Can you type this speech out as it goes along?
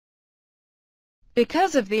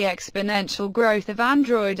Because of the exponential growth of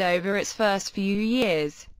Android over its first few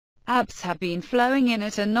years, apps have been flowing in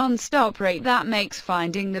at a non-stop rate that makes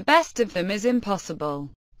finding the best of them is impossible.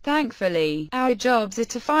 Thankfully, our jobs are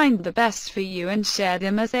to find the best for you and share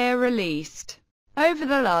them as they are released. Over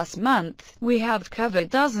the last month, we have covered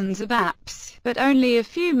dozens of apps, but only a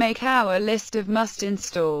few make our list of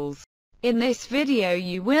must-installs. In this video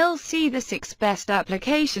you will see the 6 best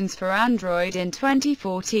applications for Android in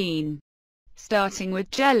 2014. Starting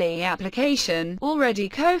with Jelly application, already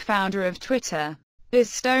co-founder of Twitter. Biz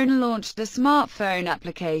Stone launched a smartphone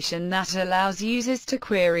application that allows users to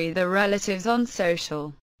query their relatives on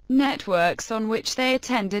social networks on which they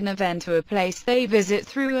attend an event or a place they visit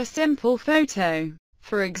through a simple photo.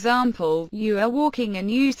 For example, you are walking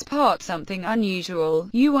and you spot something unusual,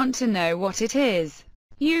 you want to know what it is.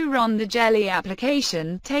 You run the Jelly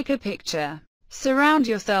application, take a picture, surround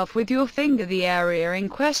yourself with your finger the area in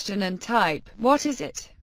question and type, "What is it?"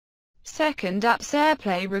 Second app's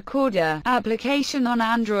AirPlay Recorder application on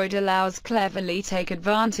Android allows cleverly take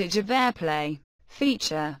advantage of AirPlay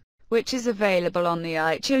feature, which is available on the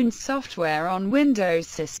iTunes software on Windows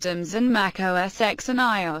systems and Mac OS X and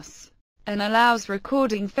iOS, and allows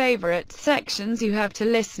recording favorite sections you have to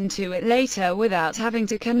listen to it later without having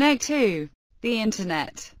to connect to the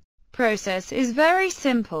internet. Process is very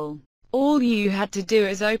simple. All you had to do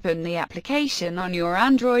is open the application on your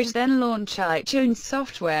Android, then launch iTunes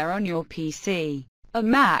software on your PC, a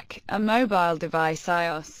Mac, a mobile device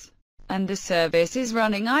iOS, and the service is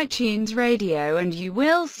running iTunes Radio, and you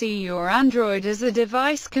will see your Android as a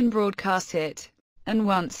device can broadcast it, and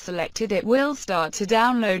once selected it will start to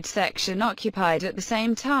download section occupied at the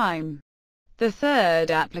same time. The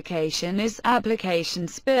third application is Application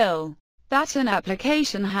Spill. That's an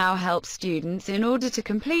application how helps students in order to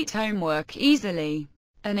complete homework easily,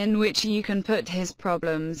 and in which you can put his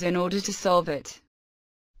problems in order to solve it.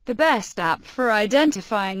 The best app for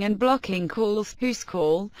identifying and blocking calls. Whose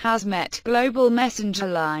call has met global messenger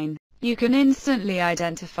line. You can instantly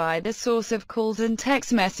identify the source of calls and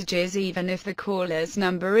text messages even if the caller's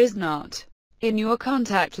number is not in your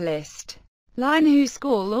contact list. Line Whose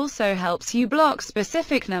Call also helps you block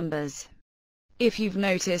specific numbers. If you've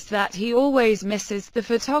noticed that he always misses the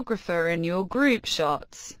photographer in your group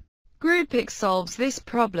shots, Groupik solves this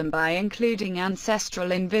problem by including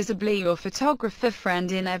Ancestral invisibly your photographer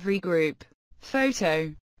friend in every group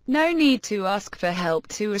photo. No need to ask for help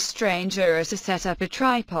to a stranger or to set up a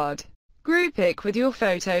tripod. Groupik with your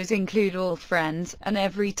photos include all friends, and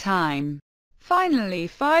every time. Finally,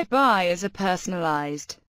 5by is a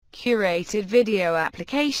personalized, curated video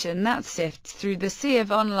application that sifts through the sea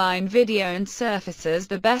of online video and surfaces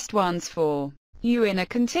the best ones for you in a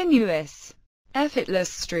continuous,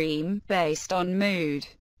 effortless stream, based on mood,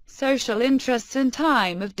 social interests and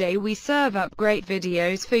time of day. We serve up great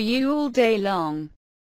videos for you all day long.